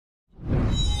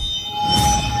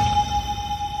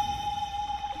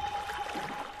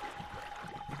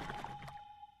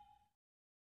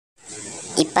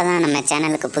இப்போதான் நம்ம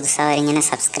சேனலுக்கு புதுசாக வரீங்கன்னா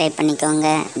சப்ஸ்கிரைப் பண்ணிக்கோங்க,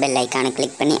 பெல் ஐக்கானை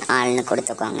கிளிக் பண்ணி ஆல்னு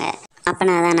கொடுத்துக்கோங்க.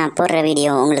 அப்போனா தான் நான் போடுற வீடியோ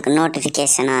உங்களுக்கு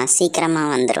நோட்டிஃபிகேஷனாக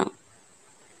சீக்கிரமாக வந்துடும்.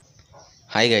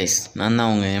 ஹாய் கைஸ், நான்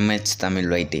தான் உங்கள்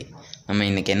MHTAMILYT. நம்ம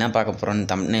இன்றைக்கி என்ன பார்க்க போகிறோன்னு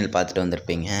தம்ப்நெயில் பார்த்துட்டு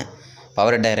வந்திருப்பீங்க.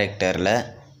 பவர் டைரக்டரில்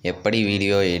எப்படி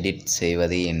வீடியோ எடிட்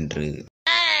செய்வது என்று.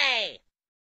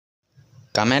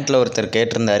 கமெண்ட்டில் ஒருத்தர்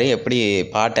கேட்டிருந்தாரு எப்படி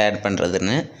பாட்டு ஆட்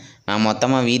பண்ணுறதுன்னு. நான்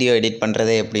மொத்தமாக வீடியோ எடிட்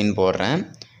பண்ணுறதே எப்படின்னு போடுறேன்.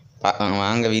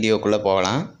 வாங்க வீடியோக்குள்ளே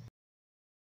போகலாம்.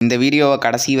 இந்த வீடியோவை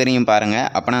கடைசி வரையும் பாருங்கள்,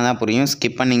 அப்போனா தான் புரியும்.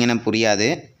 ஸ்கிப் பண்ணிங்கன்னா புரியாது.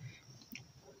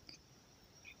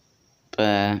 இப்போ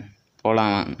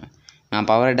போகலாம் வாங்க. நான்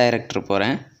பவர் டைரக்டர்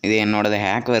போகிறேன். இது என்னோடது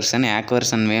ஹேக்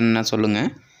வெர்ஷன் வேணும்னா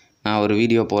சொல்லுங்கள், நான் ஒரு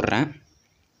வீடியோ போடுறேன்.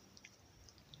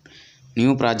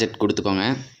 நியூ ப்ராஜெக்ட் கொடுத்துக்கோங்க.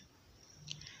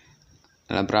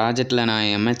 அதில் ப்ராஜெக்டில் நான்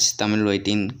MHTAMILYT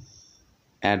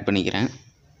ஆட் பண்ணிக்கிறேன்.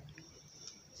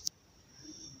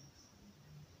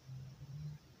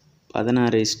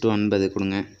 16:9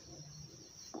 கொடுங்க.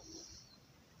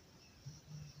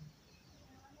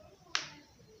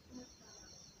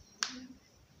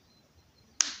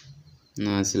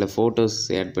 நான் சில ஃபோட்டோஸ்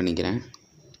ஆட் பண்ணிக்கிறேன்.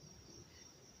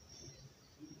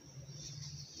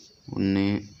 1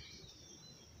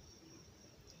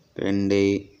 2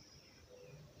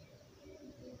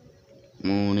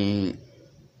 3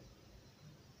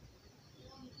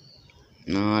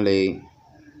 4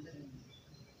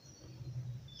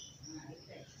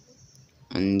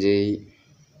 5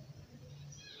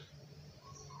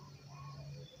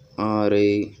 6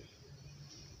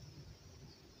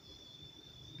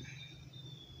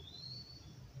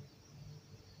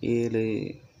 7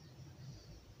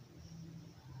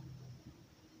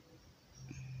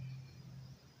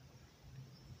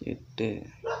 8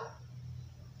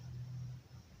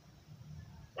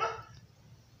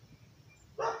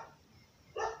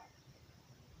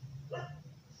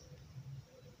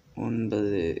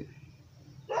 9.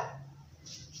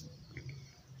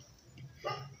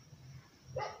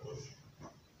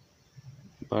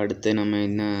 இப்போ அடுத்து நம்ம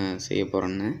என்ன செய்ய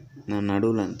போகிறோம்னா, நான்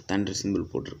நடுவில் அந்த தண்டர்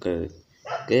சிம்பிள்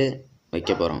போட்டிருக்கிறதுக்கு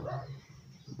வைக்க போகிறோம்.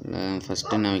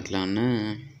 ஃபஸ்ட்டு என்ன வைக்கலான்னா,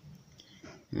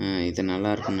 இது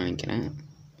நல்லா இருக்குன்னு நினைக்கிறேன்,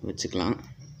 வச்சுக்கலாம்.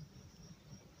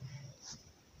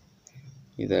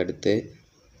 இது அடுத்து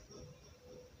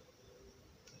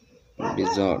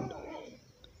டிசார்ட்,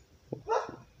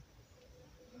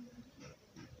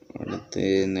 அடுத்து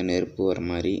இந்த நெருப்பு வர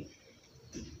மாதிரி,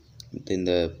 அடுத்து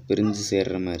இந்த பிரிஞ்சு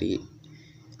சேர்ற மாதிரி,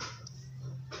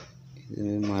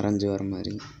 இது மறைஞ்சு வர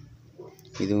மாதிரி,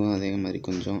 இதுவும் அதே மாதிரி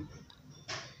கொஞ்சம்,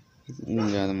 இதுவும்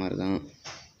கொஞ்சம் அது மாதிரி தான்,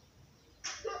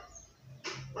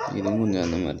 இதுவும் கொஞ்சம்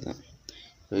அந்த மாதிரி தான்.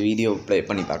 இப்போ வீடியோ ப்ளே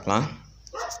பண்ணி பார்க்கலாம்.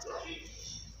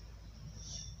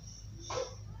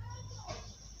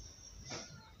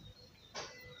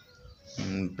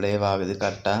 ப்ளே ஆகுது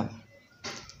கரெக்டாக.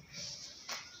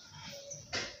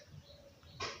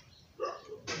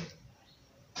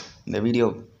 இந்த வீடியோ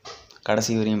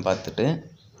கடைசி வரையும் பார்த்துட்டு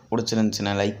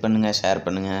பிடிச்சிருந்துச்சின்னா லைக் பண்ணுங்கள், ஷேர்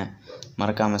பண்ணுங்கள்,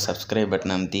 மறக்காமல் சப்ஸ்கிரைப்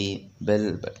பட்டன் அமுத்தி பெல்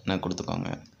பட்டனை கொடுத்துக்கோங்க.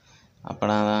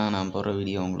 அப்போனா தான் நான் போடுற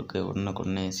வீடியோ உங்களுக்கு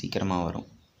உடனுக்குடனே சீக்கிரமாக வரும்.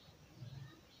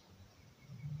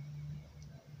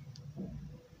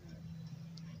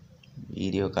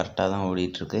 வீடியோ கரெக்டாக தான்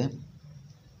ஓடிட்டுருக்கு.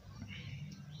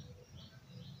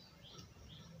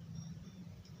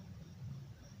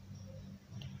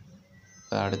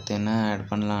 இப்போ அடுத்து என்ன ஆட்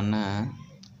பண்ணலான்னா,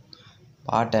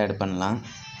 பாட்டு ஆட் பண்ணலாம்.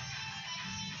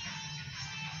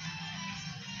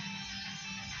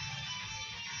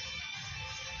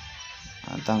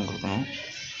 அதான் கொடுக்கணும்.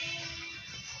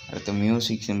 அடுத்து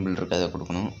மியூசிக் சிம்பிள் இருக்குது, அதை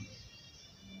கொடுக்கணும்.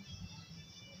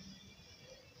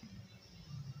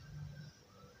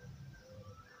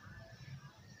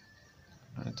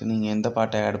 அடுத்து நீங்கள் எந்த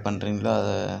பாட்டை ஆட் பண்ணுறீங்களோ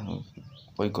அதை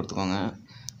போய் கொடுத்துக்கோங்க.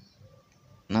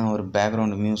 நான் ஒரு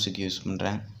பேக்ரவுண்டு மியூசிக் யூஸ்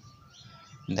பண்ணுறேன்.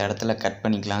 இந்த இடத்துல கட்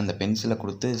பண்ணிக்கலாம். இந்த பென்சிலை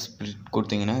கொடுத்து ஸ்ப்ளிட்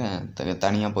கொடுத்தீங்கன்னா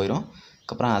தனியாக போயிடும்.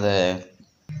 அதுக்கப்புறம் அதை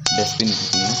டஸ்ட்பின்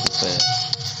கொடுத்தீங்கன்னா இப்போ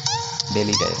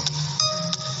டெலீட் ஆயிடும்.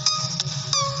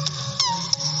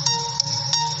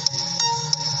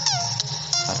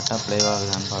 கரெக்டாக ப்ளே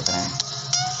ஆகுதான்னு பார்க்குறேன்.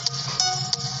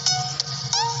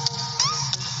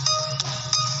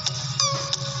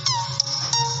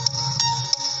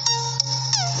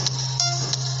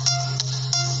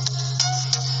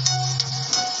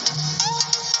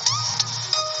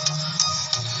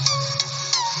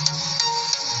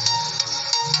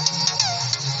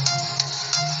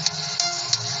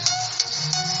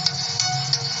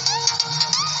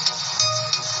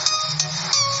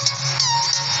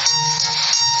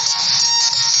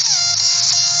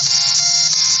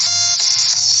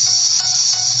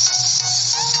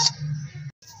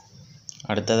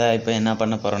 அடுத்ததாக இப்போ என்ன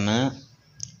பண்ண போகிறோன்னா,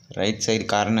 ரைட் சைடு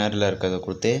கார்னரில் இருக்கிறத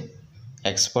கொடுத்து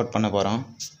எக்ஸ்போர்ட் பண்ண போகிறோம்.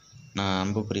 நான்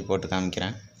அம்புக்குறி போட்டு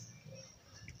காமிக்கிறேன்.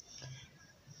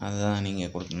 அதுதான்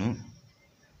நீங்கள் கொடுக்கணும்.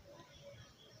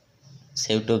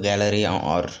 Save to gallery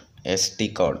R SD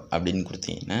card அப்படின்னு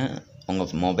கொடுத்தீங்கன்னா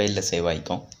உங்கள் மொபைலில் சேவ்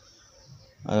ஆகிக்கும்.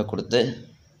 அதை கொடுத்து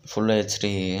ஃபுல் HD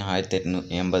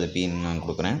 1880p நான்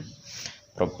கொடுக்குறேன்.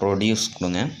 அப்புறம் ப்ரொடியூஸ்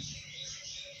கொடுங்க.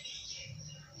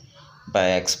 இப்போ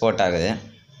எக்ஸ்போர்ட் ஆகுது.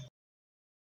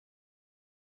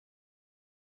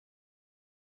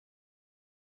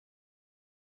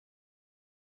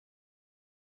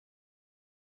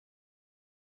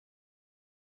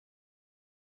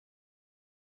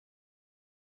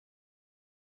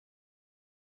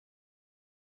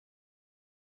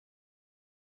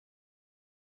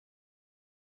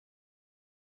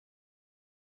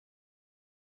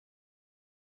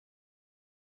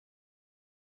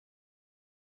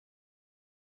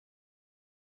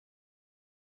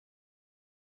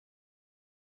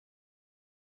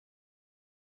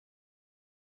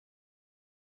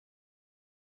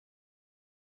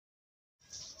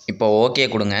 இப்போ ஓகே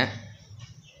கொடுங்க.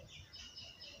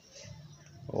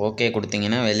 ஓகே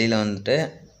கொடுத்தீங்கன்னா வெளியில் வந்துட்டு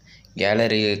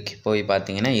கேலரிக்கு போய்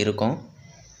பார்த்தீங்கன்னா இருக்கும்.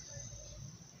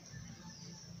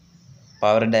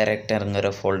 பவர்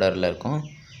டைரக்டருங்கிற ஃபோல்டரில் இருக்கும்.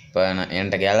 இப்போ நான்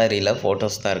என்கிட்ட கேலரியில்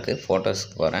ஃபோட்டோஸ் தான் இருக்குது.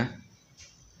 ஃபோட்டோஸ்க்கு போகிறேன்.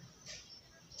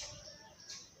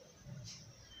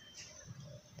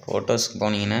 ஃபோட்டோஸ்க்கு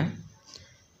போனீங்கன்னா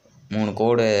 3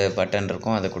 கோடு பட்டன்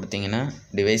இருக்கும். அதை கொடுத்தீங்கன்னா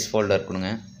டிவைஸ் ஃபோல்டர்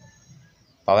கொடுங்க.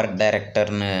 பவர்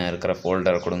டைரக்டர்னு இருக்கிற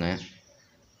ஃபோல்டர் கொடுங்க.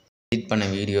 எடிட் பண்ண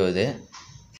வீடியோ இது.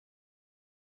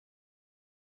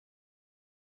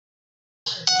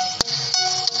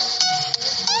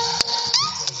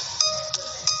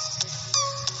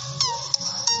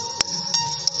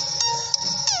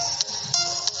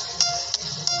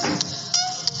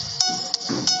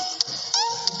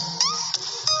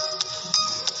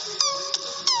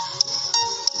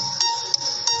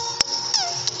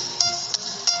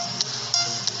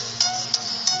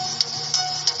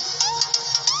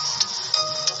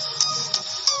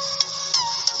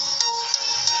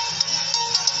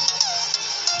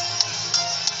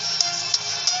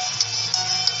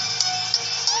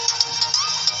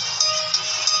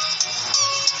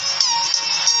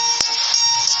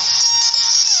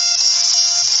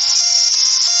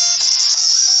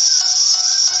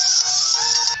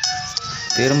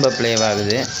 திரும்ப ப்ளே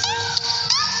ஆகுது.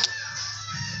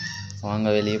 வாங்க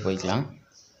வெளியே போய்க்கலாம்.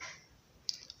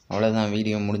 அவ்வளோதான்,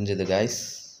 வீடியோ முடிஞ்சது காய்ஸ்.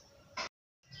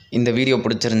 இந்த வீடியோ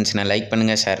பிடிச்சிருந்துச்சின்னா லைக்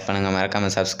பண்ணுங்கள், ஷேர் பண்ணுங்கள்,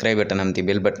 மறக்காமல் சப்ஸ்கிரைப் பட்டன் அமைத்தி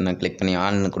பெல் பட்டனை கிளிக் பண்ணி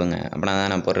ஆல்னு கொடுங்க. அப்படின்னா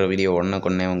தான் நான் போடுற வீடியோ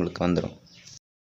உடனுக்குடனே உங்களுக்கு வந்துடும்.